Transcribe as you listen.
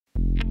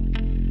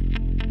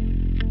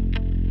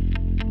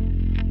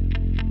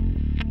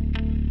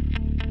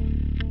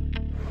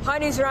Hi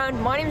Newsround,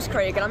 my name's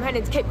Craig and I'm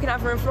heading to Cape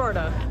Canaveral in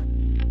Florida.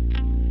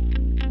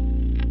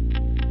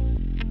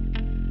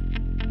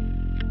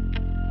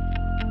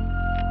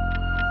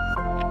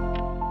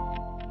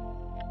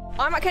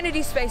 I'm at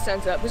Kennedy Space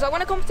Center because I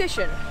won a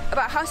competition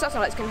about how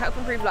satellites can help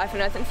improve life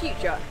on Earth in the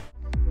future.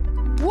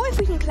 What if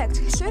we can collect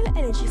solar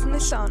energy from the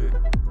sun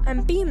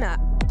and beam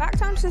that back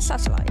down to the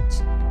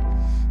satellites?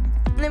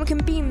 And then we can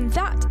beam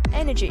that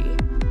energy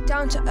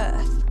down to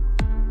Earth.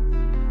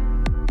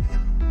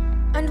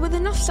 And with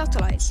enough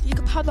satellites, you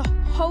could power the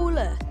whole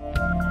Earth.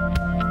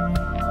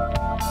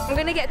 I'm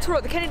gonna get a tour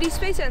at the Kennedy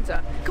Space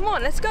Center. Come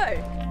on, let's go.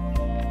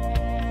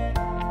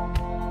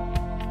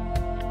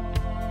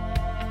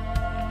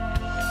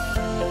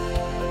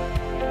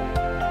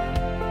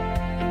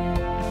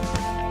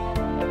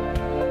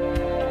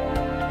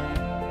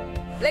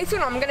 Later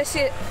on, I'm going to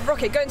see a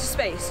rocket go into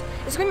space.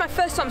 It's going to be my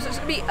first time, so it's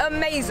going to be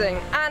amazing,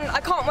 and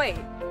I can't wait.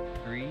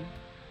 3,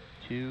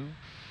 2,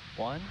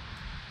 1,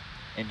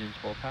 engines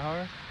full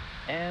power,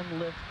 and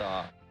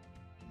liftoff.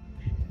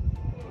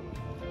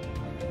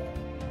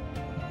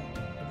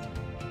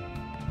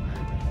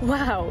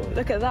 Wow,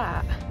 look at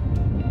that.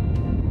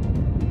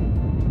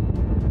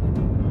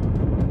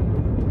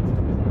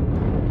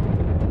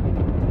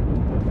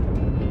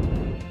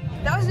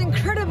 That was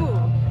incredible,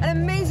 an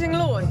amazing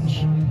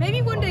launch.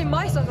 Maybe one day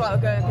my satellite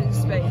will go up into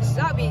space.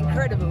 That'd be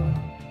incredible.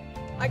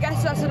 I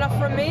guess that's enough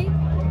from me.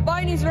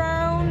 Bye,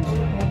 Newsround.